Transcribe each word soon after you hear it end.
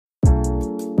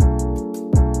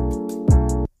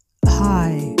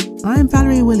I'm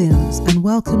Valerie Williams and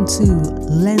welcome to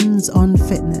Lens on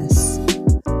Fitness,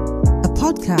 a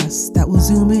podcast that will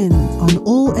zoom in on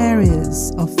all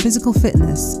areas of physical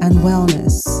fitness and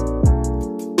wellness.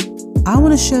 I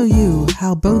want to show you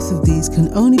how both of these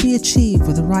can only be achieved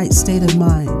with the right state of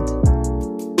mind.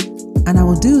 And I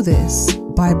will do this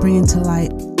by bringing to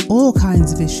light all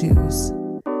kinds of issues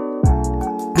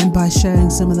and by sharing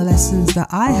some of the lessons that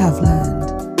I have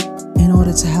learned in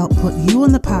order to help put you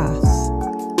on the path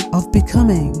of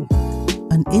becoming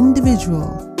an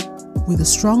individual with a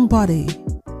strong body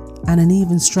and an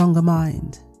even stronger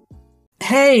mind.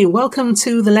 Hey, welcome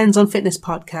to the Lens on Fitness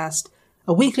podcast,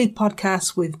 a weekly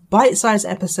podcast with bite-sized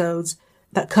episodes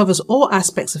that covers all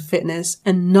aspects of fitness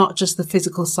and not just the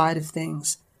physical side of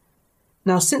things.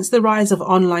 Now, since the rise of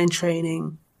online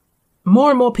training, more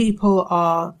and more people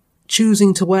are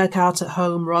choosing to work out at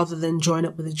home rather than join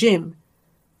up with a gym.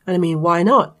 And I mean, why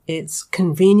not? It's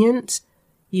convenient.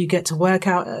 You get to work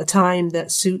out at a time that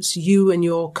suits you and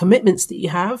your commitments that you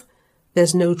have.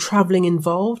 There's no traveling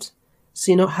involved,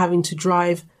 so you're not having to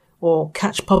drive or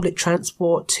catch public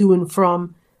transport to and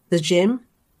from the gym.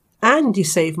 And you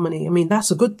save money. I mean, that's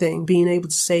a good thing, being able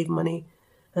to save money.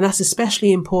 And that's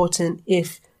especially important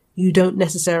if you don't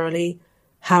necessarily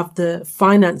have the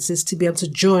finances to be able to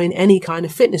join any kind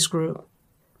of fitness group.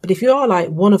 But if you are like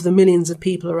one of the millions of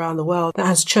people around the world that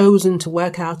has chosen to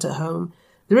work out at home,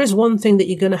 there is one thing that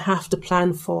you're going to have to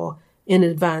plan for in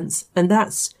advance, and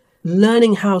that's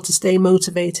learning how to stay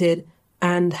motivated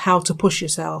and how to push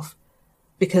yourself.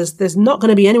 Because there's not going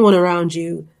to be anyone around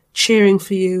you cheering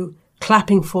for you,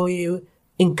 clapping for you,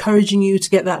 encouraging you to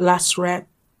get that last rep.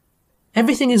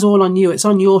 Everything is all on you. It's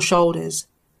on your shoulders.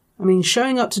 I mean,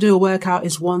 showing up to do a workout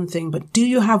is one thing, but do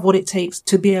you have what it takes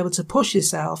to be able to push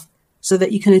yourself so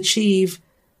that you can achieve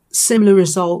similar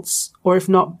results, or if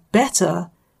not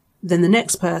better, than the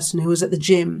next person who was at the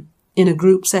gym in a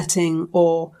group setting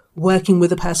or working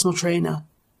with a personal trainer?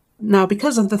 Now,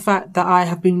 because of the fact that I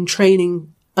have been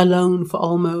training alone for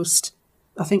almost,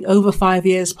 I think, over 5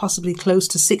 years, possibly close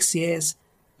to 6 years,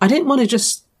 I didn't want to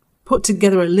just put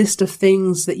together a list of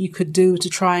things that you could do to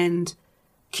try and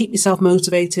keep yourself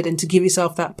motivated and to give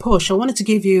yourself that push. I wanted to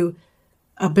give you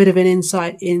a bit of an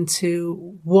insight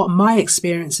into what my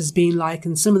experience has been like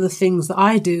and some of the things that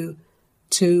I do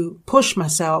to push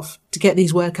myself to get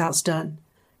these workouts done.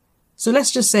 So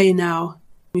let's just say now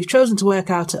you've chosen to work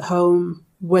out at home,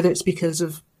 whether it's because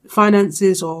of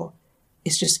finances or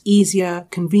it's just easier,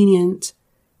 convenient,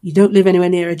 you don't live anywhere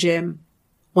near a gym.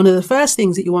 One of the first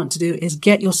things that you want to do is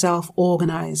get yourself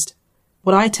organized.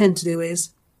 What I tend to do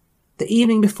is the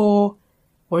evening before,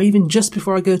 or even just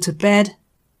before I go to bed,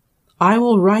 I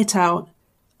will write out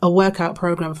a workout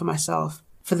program for myself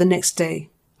for the next day.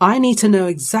 I need to know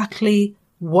exactly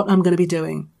what I'm going to be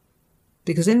doing.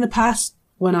 Because in the past,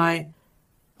 when I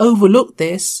overlooked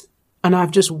this and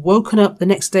I've just woken up the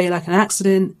next day like an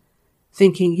accident,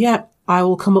 thinking, yep, I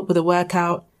will come up with a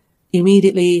workout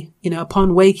immediately,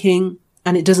 upon waking,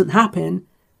 and it doesn't happen.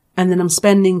 And then I'm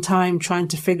spending time trying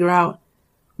to figure out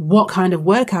what kind of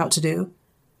workout to do,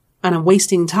 and I'm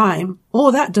wasting time.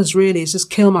 All that does really is just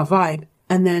kill my vibe.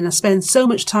 And then I spend so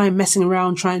much time messing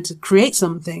around trying to create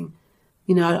something.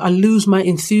 I lose my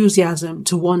enthusiasm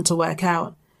to want to work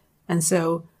out. And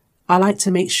so I like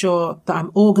to make sure that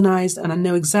I'm organized and I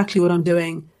know exactly what I'm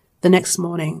doing the next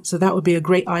morning. So that would be a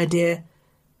great idea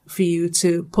for you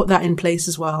to put that in place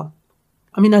as well.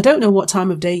 I mean, I don't know what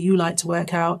time of day you like to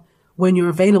work out, when you're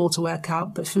available to work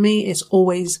out, but for me, it's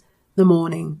always the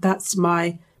morning. That's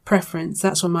my preference.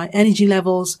 That's when my energy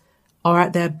levels are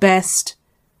at their best.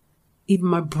 Even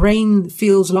my brain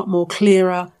feels a lot more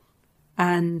clearer.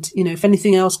 And, if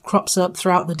anything else crops up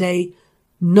throughout the day,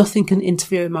 nothing can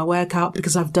interfere with my workout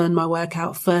because I've done my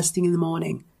workout first thing in the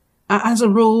morning. As a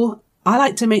rule, I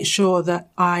like to make sure that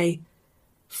I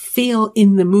feel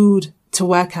in the mood to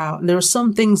work out. And there are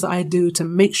some things that I do to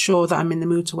make sure that I'm in the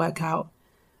mood to work out.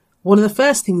 One of the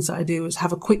first things that I do is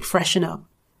have a quick freshen up.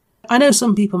 I know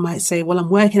some people might say, well, I'm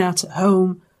working out at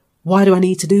home. Why do I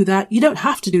need to do that? You don't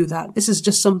have to do that. This is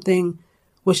just something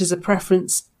which is a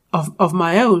preference of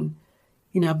my own.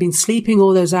 I've been sleeping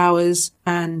all those hours,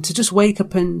 and to just wake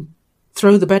up and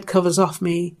throw the bed covers off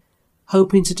me,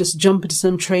 hoping to just jump into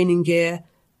some training gear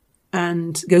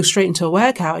and go straight into a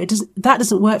workout, that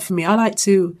doesn't work for me. I like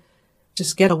to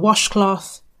just get a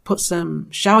washcloth, put some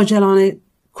shower gel on it,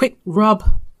 quick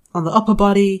rub on the upper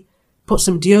body, put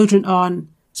some deodorant on,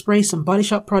 spray some Body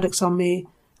Shop products on me,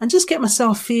 and just get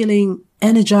myself feeling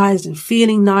energized and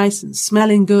feeling nice and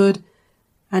smelling good.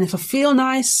 And if I feel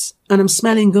nice and I'm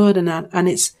smelling good and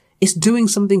it's doing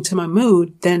something to my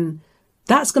mood, then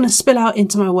that's going to spill out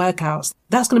into my workouts.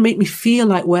 That's going to make me feel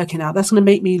like working out. That's going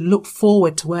to make me look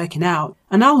forward to working out.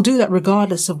 And I'll do that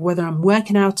regardless of whether I'm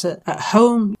working out at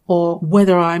home or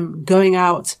whether I'm going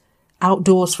out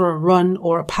outdoors for a run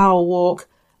or a power walk.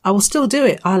 I will still do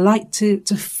it. I like to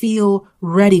feel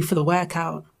ready for the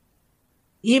workout.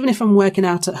 Even if I'm working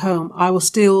out at home, I will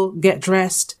still get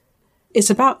dressed.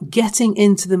 It's about getting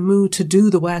into the mood to do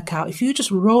the workout. If you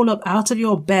just roll up out of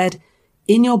your bed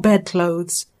in your bed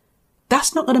clothes,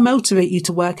 that's not going to motivate you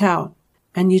to work out.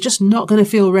 And you're just not going to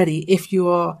feel ready if you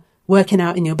are working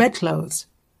out in your bed clothes.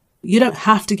 You don't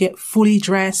have to get fully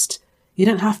dressed. You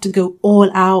don't have to go all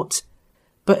out.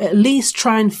 But at least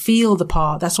try and feel the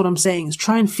part. That's what I'm saying, is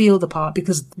try and feel the part,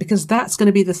 because that's going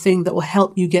to be the thing that will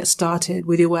help you get started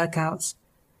with your workouts.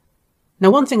 Now,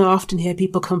 one thing I often hear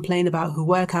people complain about who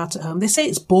work out at home, they say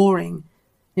it's boring.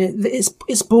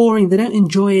 It's boring. They don't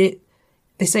enjoy it.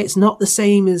 They say it's not the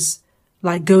same as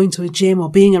like going to a gym or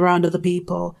being around other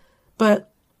people.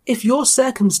 But if your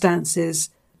circumstances,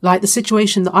 like the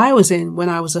situation that I was in when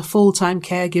I was a full-time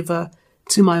caregiver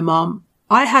to my mom,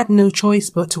 I had no choice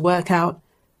but to work out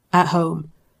at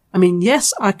home. I mean,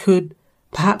 yes, I could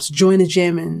perhaps join a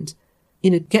gym and,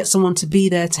 get someone to be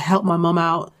there to help my mom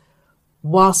out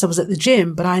whilst I was at the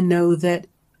gym. But I know that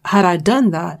had I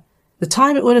done that, the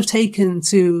time it would have taken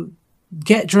to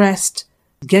get dressed,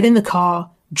 get in the car,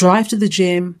 drive to the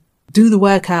gym, do the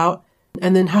workout,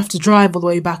 and then have to drive all the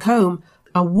way back home,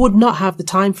 I would not have the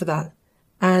time for that.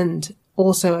 And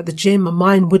also at the gym, my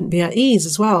mind wouldn't be at ease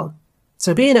as well.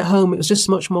 So being at home, it was just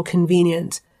much more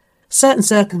convenient. Certain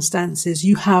circumstances,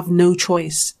 you have no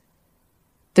choice.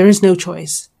 There is no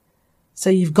choice. So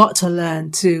you've got to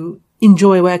learn to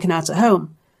enjoy working out at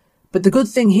home. But the good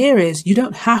thing here is you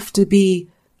don't have to be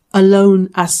alone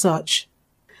as such.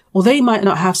 Although you might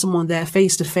not have someone there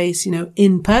face to face,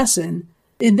 in person,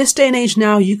 in this day and age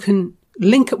now, you can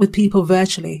link up with people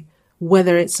virtually,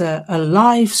 whether it's a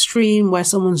live stream where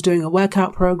someone's doing a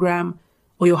workout program,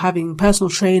 or you're having personal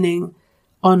training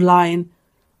online,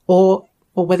 or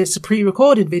whether it's a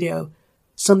pre-recorded video,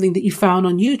 something that you found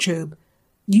on YouTube.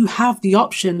 You have the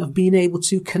option of being able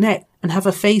to connect and have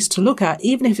a face to look at,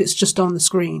 even if it's just on the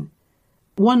screen.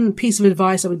 One piece of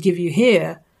advice I would give you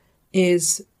here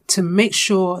is to make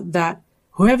sure that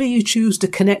whoever you choose to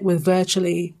connect with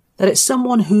virtually, that it's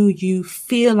someone who you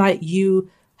feel like you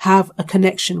have a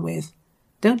connection with.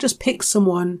 Don't just pick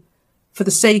someone for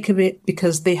the sake of it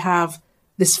because they have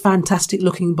this fantastic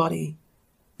looking body.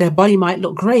 Their body might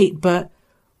look great, but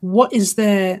what is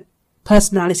their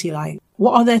personality like?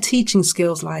 What are their teaching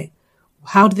skills like?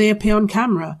 How do they appear on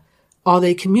camera? Are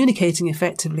they communicating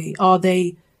effectively? Are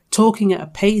they talking at a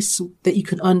pace that you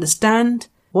can understand?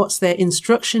 What's their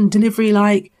instruction delivery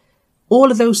like?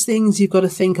 All of those things you've got to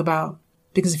think about.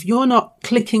 Because if you're not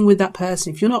clicking with that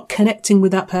person, if you're not connecting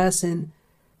with that person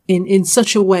in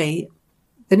such a way,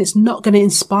 then it's not going to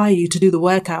inspire you to do the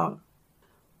workout.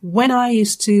 When I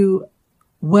used to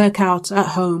work out at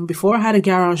home before I had a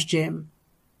garage gym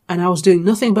and I was doing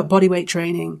nothing but bodyweight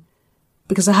training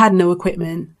because I had no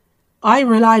equipment, I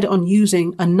relied on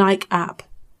using a Nike app.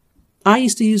 I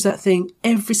used to use that thing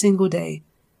every single day.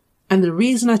 And the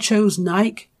reason I chose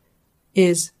Nike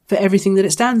is for everything that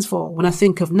it stands for. When I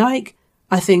think of Nike,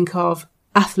 I think of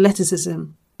athleticism.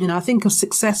 I think of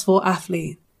successful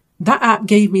athlete. That app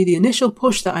gave me the initial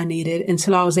push that I needed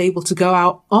until I was able to go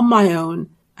out on my own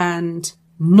and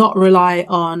not rely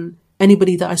on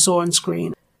anybody that I saw on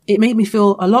screen. It made me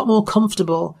feel a lot more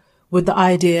comfortable with the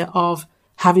idea of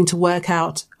having to work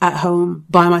out at home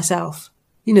by myself.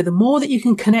 The more that you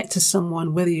can connect to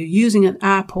someone, whether you're using an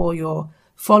app or you're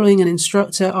following an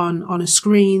instructor on a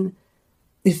screen,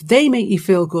 if they make you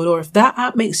feel good, or if that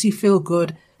app makes you feel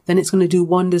good, then it's going to do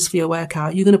wonders for your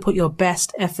workout. You're going to put your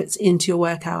best efforts into your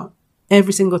workout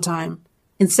every single time.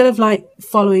 Instead of like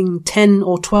following 10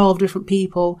 or 12 different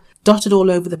people dotted all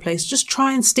over the place, just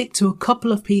try and stick to a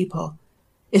couple of people.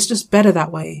 It's just better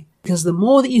that way, because the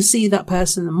more that you see that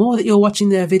person, the more that you're watching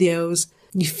their videos,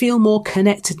 you feel more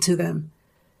connected to them.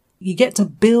 You get to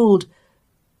build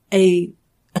a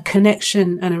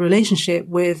connection and a relationship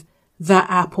with that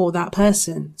app or that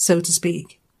person, so to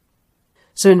speak.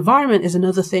 So environment is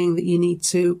another thing that you need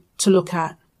to look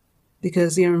at,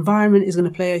 because your environment is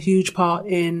going to play a huge part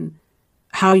in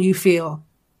how you feel,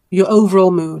 your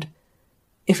overall mood.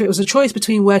 If it was a choice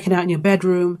between working out in your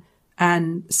bedroom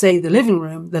and, say, the living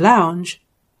room, the lounge,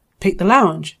 pick the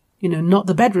lounge, not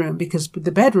the bedroom, because with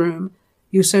the bedroom,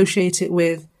 you associate it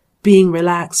with being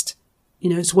relaxed.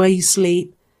 It's where you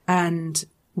sleep. And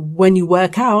when you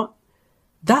work out,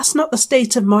 that's not the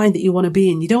state of mind that you want to be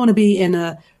in. You don't want to be in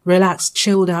a relaxed,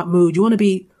 chilled out mood. You want to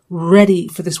be ready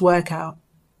for this workout.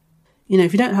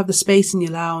 If you don't have the space in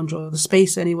your lounge or the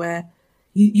space anywhere,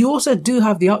 you also do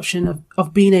have the option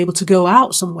of being able to go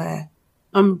out somewhere.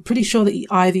 I'm pretty sure that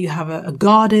either you have a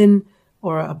garden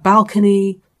or a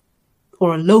balcony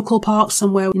or a local park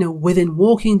somewhere, within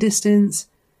walking distance.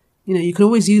 You could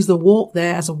always use the walk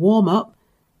there as a warm up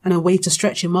and a way to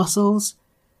stretch your muscles.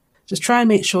 Just try and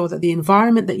make sure that the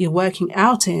environment that you're working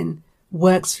out in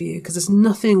works for you, because there's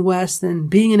nothing worse than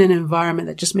being in an environment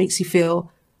that just makes you feel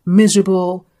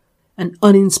miserable and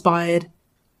uninspired.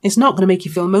 It's not going to make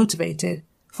you feel motivated.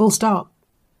 Full stop.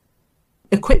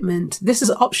 Equipment. This is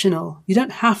optional. You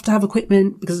don't have to have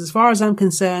equipment, because as far as I'm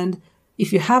concerned,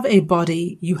 if you have a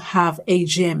body, you have a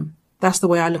gym. That's the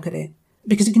way I look at it,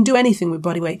 because you can do anything with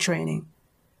bodyweight training.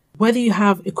 Whether you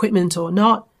have equipment or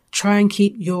not, try and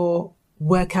keep your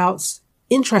workouts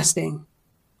interesting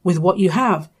with what you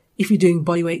have. If you're doing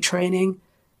bodyweight training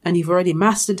and you've already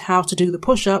mastered how to do the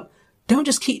push-up, don't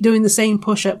just keep doing the same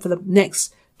push-up for the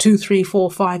next 2, 3,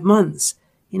 4, 5 months.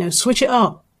 Switch it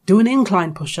up. Do an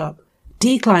incline push-up,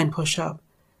 decline push-up.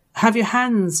 Have your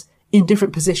hands in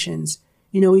different positions.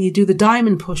 Where you do the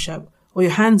diamond push-up, or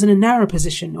your hands in a narrow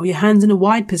position, or your hands in a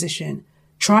wide position.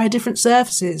 Try different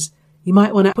surfaces. You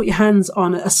might want to put your hands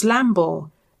on a slam ball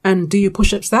and do your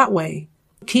push-ups that way.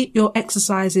 Keep your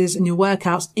exercises and your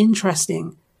workouts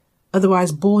interesting.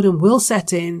 Otherwise, boredom will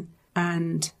set in,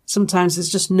 and sometimes there's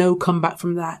just no comeback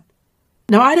from that.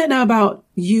 Now, I don't know about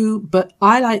you, but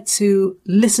I like to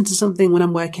listen to something when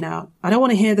I'm working out. I don't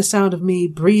want to hear the sound of me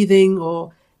breathing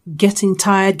or getting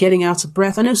tired, getting out of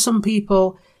breath. I know some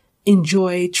people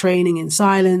enjoy training in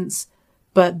silence,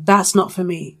 but that's not for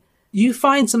me. You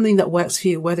find something that works for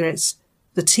you, whether it's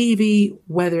the TV,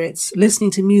 whether it's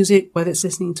listening to music, whether it's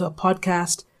listening to a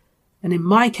podcast. And in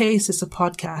my case, it's a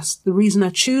podcast. The reason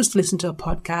I choose to listen to a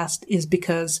podcast is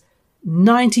because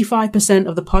 95%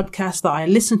 of the podcasts that I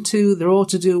listen to, they're all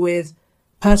to do with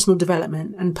personal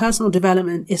development. And personal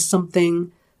development is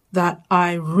something that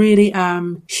I really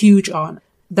am huge on.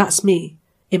 That's me.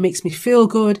 It makes me feel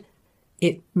good.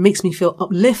 It makes me feel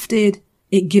uplifted.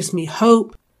 It gives me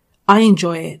hope. I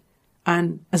enjoy it.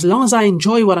 And as long as I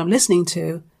enjoy what I'm listening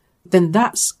to, then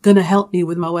that's going to help me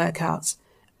with my workouts.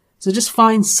 So just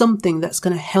find something that's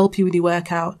going to help you with your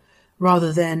workout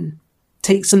rather than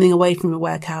take something away from your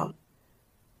workout.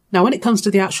 Now, when it comes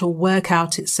to the actual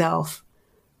workout itself,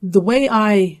 the way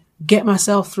I get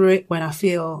myself through it when I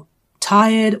feel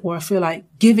tired, or I feel like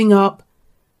giving up,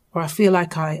 or I feel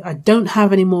like I don't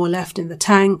have any more left in the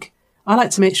tank, I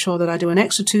like to make sure that I do an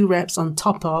extra 2 reps on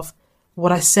top of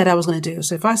what I said I was going to do.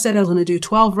 So if I said I was going to do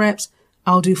 12 reps,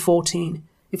 I'll do 14.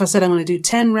 If I said I'm going to do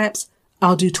 10 reps,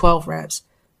 I'll do 12 reps.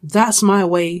 That's my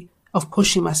way of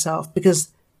pushing myself,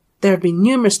 because there have been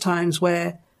numerous times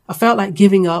where I felt like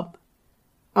giving up.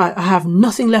 I have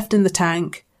nothing left in the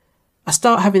tank. I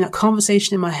start having that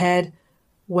conversation in my head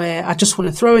where I just want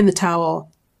to throw in the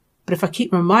towel. But if I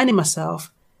keep reminding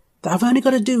myself that I've only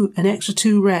got to do an extra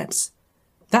 2 reps,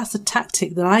 that's the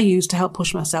tactic that I use to help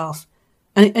push myself.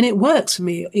 And it works for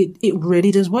me. It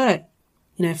really does work.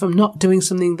 If I'm not doing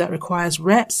something that requires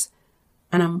reps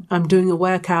and I'm doing a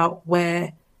workout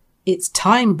where it's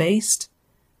time based,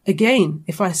 again,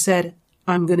 if I said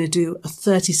I'm going to do a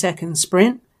 30-second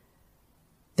sprint,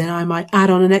 then I might add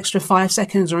on an extra 5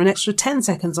 seconds or an extra 10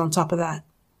 seconds on top of that.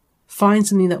 Find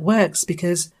something that works,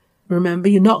 because remember,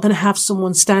 you're not going to have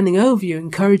someone standing over you,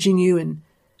 encouraging you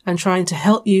and trying to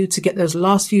help you to get those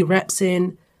last few reps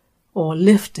in, or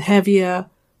lift heavier,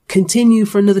 continue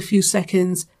for another few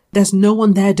seconds. There's no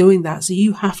one there doing that. So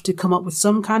you have to come up with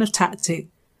some kind of tactic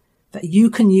that you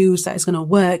can use that is going to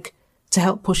work to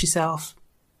help push yourself.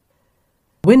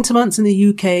 Winter months in the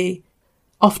UK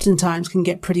oftentimes can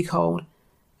get pretty cold.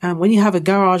 And when you have a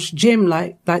garage gym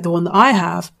like the one that I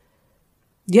have,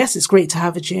 yes, it's great to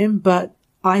have a gym, but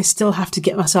I still have to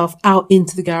get myself out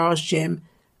into the garage gym.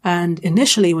 And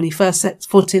initially, when you first set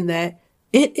foot in there,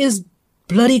 it is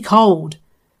bloody cold.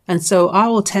 And so I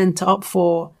will tend to opt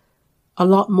for a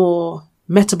lot more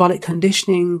metabolic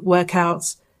conditioning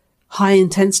workouts, high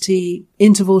intensity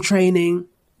interval training,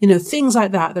 things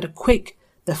like that are quick,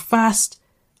 they're fast.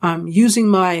 I'm using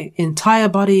my entire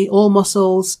body, all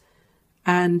muscles,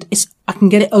 and I can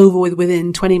get it over with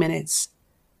within 20 minutes.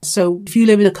 So if you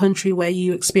live in a country where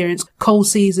you experience cold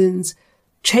seasons,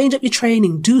 change up your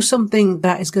training, do something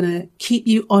that is going to keep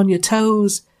you on your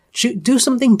toes, do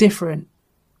something different.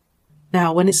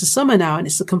 Now, when it's the summer now and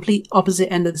it's the complete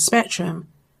opposite end of the spectrum,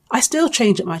 I still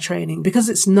change up my training because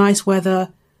it's nice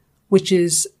weather, which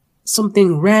is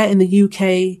something rare in the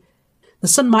UK. The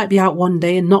sun might be out one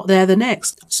day and not there the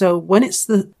next. So when it's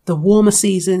the warmer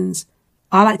seasons,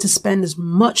 I like to spend as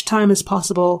much time as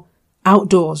possible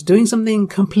outdoors, doing something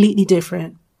completely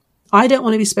different. I don't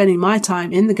want to be spending my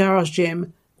time in the garage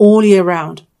gym all year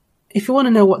round. If you want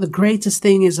to know what the greatest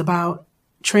thing is about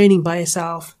training by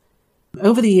yourself,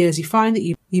 over the years you find that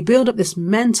you build up this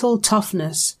mental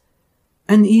toughness,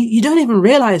 and you don't even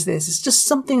realize this. It's just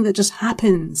something that just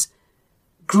happens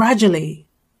gradually.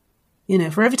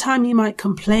 For every time you might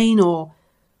complain or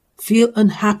feel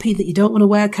unhappy that you don't want to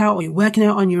work out, or you're working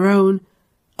out on your own,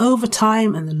 over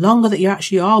time, and the longer that you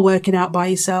actually are working out by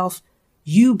yourself,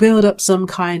 you build up some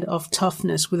kind of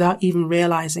toughness without even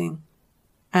realizing.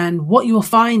 And what you will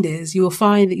find is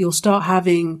that you'll start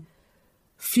having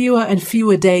fewer and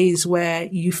fewer days where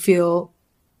you feel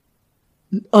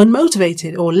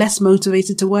unmotivated or less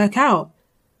motivated to work out,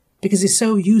 because you're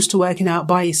so used to working out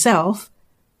by yourself.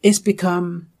 It's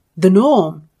become the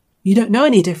norm. You don't know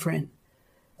any different.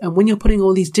 And when you're putting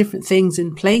all these different things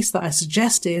in place that I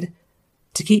suggested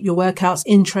to keep your workouts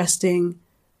interesting,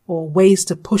 or ways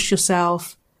to push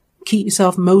yourself, keep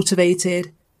yourself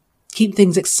motivated, keep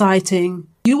things exciting,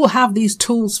 you will have these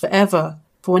tools forever.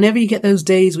 For whenever you get those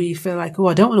days where you feel like,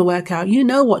 I don't want to work out, you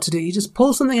know what to do. You just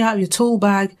pull something out of your tool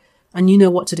bag and you know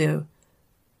what to do.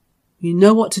 You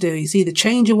know what to do. You either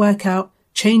change your workout,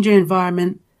 change your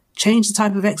environment, change the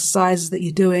type of exercises that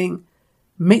you're doing,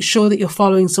 make sure that you're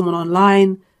following someone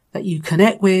online that you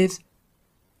connect with.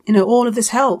 All of this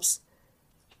helps.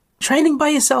 Training by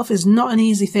yourself is not an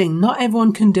easy thing. Not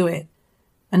everyone can do it.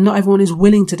 And not everyone is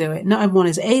willing to do it. Not everyone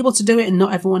is able to do it, and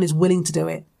not everyone is willing to do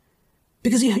it.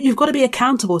 Because you've got to be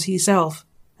accountable to yourself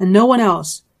and no one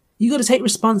else. You've got to take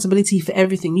responsibility for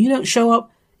everything. You don't show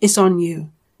up, it's on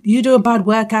you. You do a bad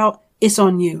workout, it's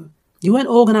on you. You weren't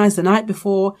organized the night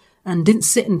before and didn't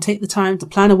sit and take the time to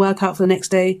plan a workout for the next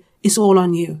day, it's all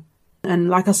on you. And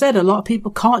like I said, a lot of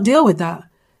people can't deal with that.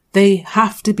 They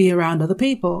have to be around other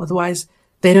people, otherwise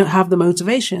they don't have the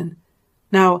motivation.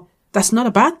 Now, that's not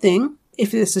a bad thing.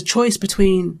 If it's a choice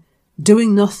between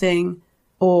doing nothing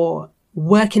or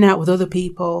working out with other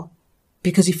people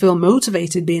because you feel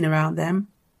motivated being around them,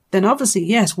 then obviously,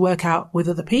 yes, work out with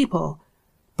other people.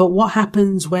 But what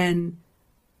happens when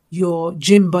your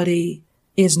gym buddy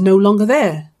is no longer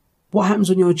there? What happens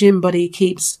when your gym buddy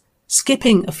keeps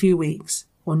skipping a few weeks,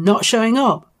 or not showing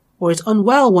up, or is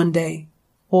unwell one day,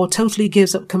 or totally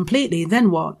gives up completely?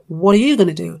 Then what? What are you going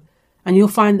to do? And you'll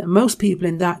find that most people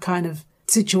in that kind of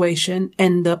situation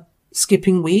end up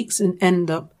skipping weeks and end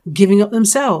up giving up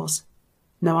themselves.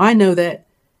 Now, I know that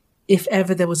if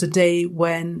ever there was a day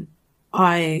when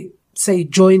I, say,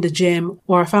 joined a gym,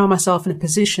 or I found myself in a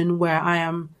position where I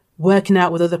am working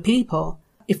out with other people,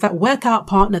 if that workout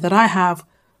partner that I have,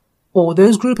 or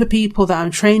those group of people that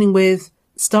I'm training with,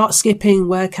 start skipping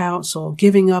workouts or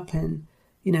giving up and,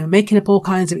 making up all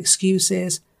kinds of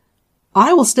excuses,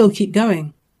 I will still keep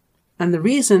going. And the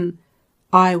reason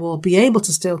I will be able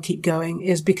to still keep going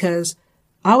is because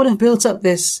I would have built up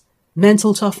this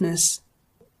mental toughness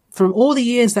from all the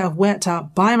years that I've worked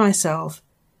out by myself.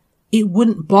 It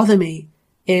wouldn't bother me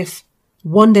if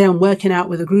one day I'm working out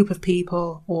with a group of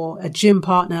people or a gym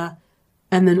partner,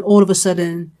 and then all of a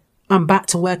sudden I'm back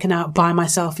to working out by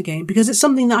myself again, because it's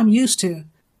something that I'm used to.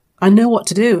 I know what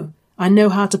to do. I know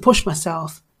how to push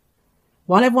myself.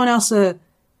 While everyone else are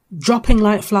dropping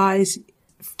like flies,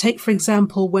 take for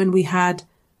example when we had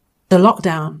the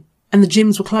lockdown and the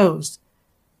gyms were closed.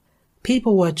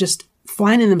 People were just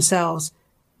finding themselves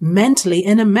mentally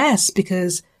in a mess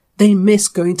because they miss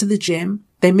going to the gym.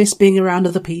 They miss being around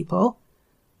other people.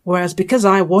 Whereas because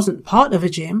I wasn't part of a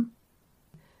gym,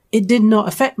 it did not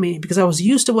affect me because I was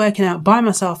used to working out by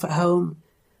myself at home,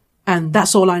 and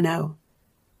that's all I know.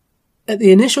 At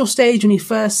the initial stage, when you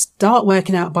first start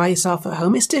working out by yourself at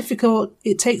home, it's difficult.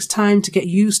 It takes time to get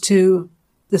used to.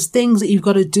 There's things that you've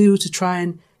got to do to try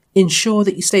and ensure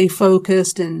that you stay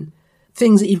focused, and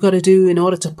things that you've got to do in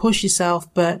order to push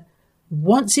yourself. But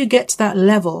once you get to that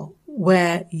level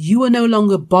where you are no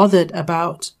longer bothered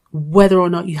about whether or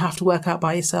not you have to work out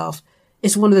by yourself,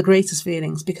 it's one of the greatest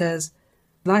feelings, because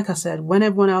like I said, when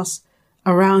everyone else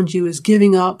around you is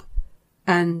giving up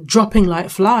and dropping like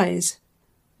flies,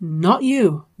 not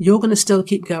you. You're going to still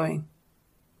keep going.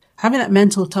 Having that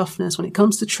mental toughness when it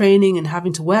comes to training and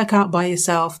having to work out by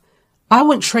yourself, I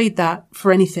wouldn't trade that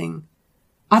for anything.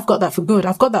 I've got that for good.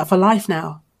 I've got that for life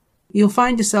now. You'll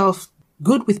find yourself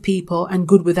good with people and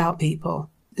good without people.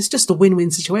 It's just a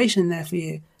win-win situation there for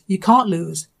you. You can't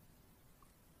lose.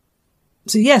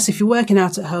 So yes, if you're working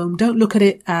out at home, don't look at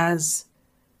it as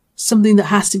something that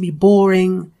has to be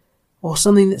boring or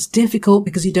something that's difficult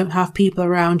because you don't have people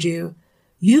around you.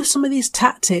 Use some of these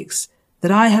tactics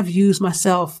that I have used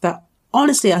myself that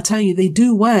honestly, I tell you, they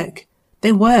do work.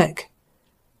 They work.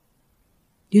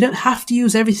 You don't have to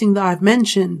use everything that I've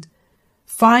mentioned.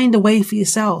 Find a way for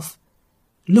yourself.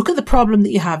 Look at the problem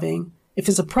that you're having. If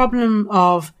it's a problem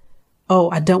of,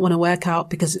 oh, I don't want to work out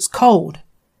because it's cold,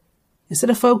 instead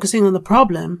of focusing on the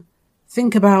problem,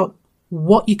 think about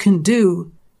what you can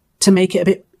do to make it a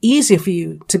bit easier for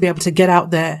you to be able to get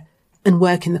out there and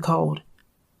work in the cold.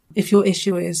 If your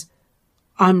issue is,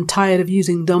 I'm tired of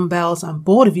using dumbbells, I'm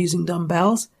bored of using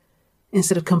dumbbells,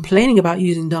 instead of complaining about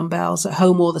using dumbbells at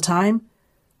home all the time,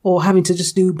 or having to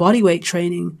just do bodyweight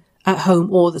training at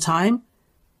home all the time,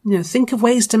 think of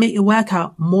ways to make your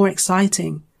workout more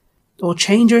exciting, or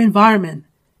change your environment,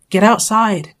 get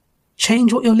outside,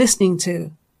 change what you're listening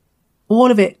to.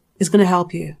 All of it is going to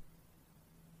help you.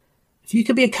 If you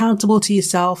can be accountable to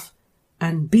yourself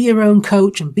and be your own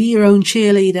coach and be your own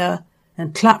cheerleader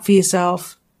and clap for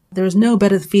yourself, there is no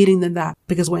better feeling than that,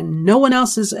 because when no one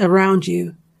else is around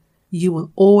you, you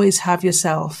will always have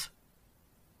yourself.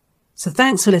 So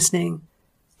thanks for listening.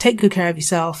 Take good care of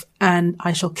yourself, and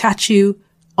I shall catch you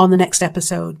on the next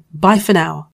episode. Bye for now.